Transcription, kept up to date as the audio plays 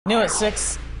New at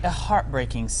 6, a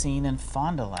heartbreaking scene in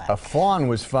Fond du Lac. A fawn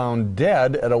was found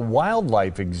dead at a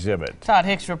wildlife exhibit. Todd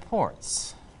Hicks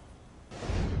reports.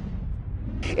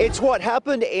 It's what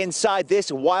happened inside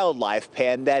this wildlife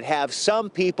pen that have some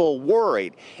people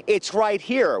worried. It's right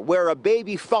here where a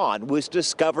baby fawn was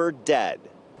discovered dead.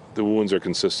 The wounds are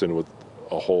consistent with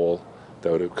a hole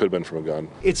that could have been from a gun.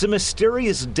 It's a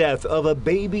mysterious death of a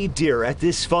baby deer at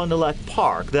this Fond du Lac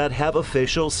park that have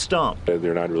officials stumped.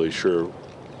 They're not really sure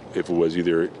if it was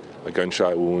either a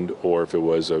gunshot wound or if it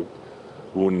was a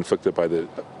wound inflicted by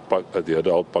the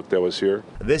adult buck that was here.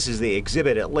 This is the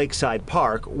exhibit at Lakeside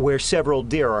Park where several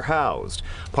deer are housed.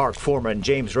 Park foreman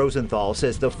James Rosenthal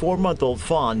says the 4-month-old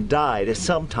fawn died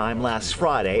sometime last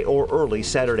Friday or early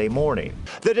Saturday morning.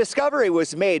 The discovery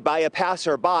was made by a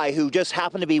passerby who just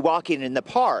happened to be walking in the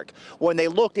park. When they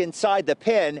looked inside the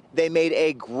pen, they made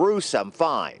a gruesome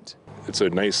find. It's a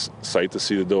nice sight to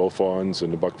see the doe fawns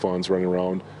and the buck fawns running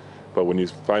around. But when you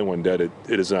find one dead, it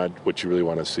is not what you really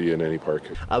want to see in any park.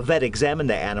 A vet examined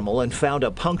the animal and found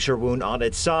a puncture wound on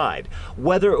its side.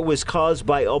 Whether it was caused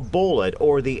by a bullet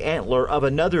or the antler of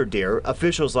another deer,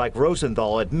 officials like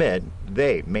Rosenthal admit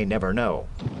they may never know.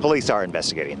 Police are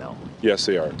investigating, though. Yes,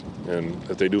 they are. And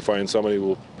if they do find somebody,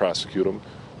 we'll prosecute them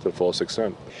to the fullest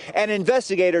extent. And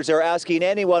investigators are asking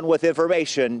anyone with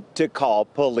information to call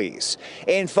police.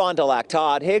 In Fond du Lac,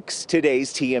 Todd Hicks,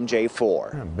 today's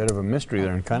TMJ4. A bit of a mystery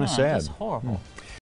there and kind of sad. That's horrible.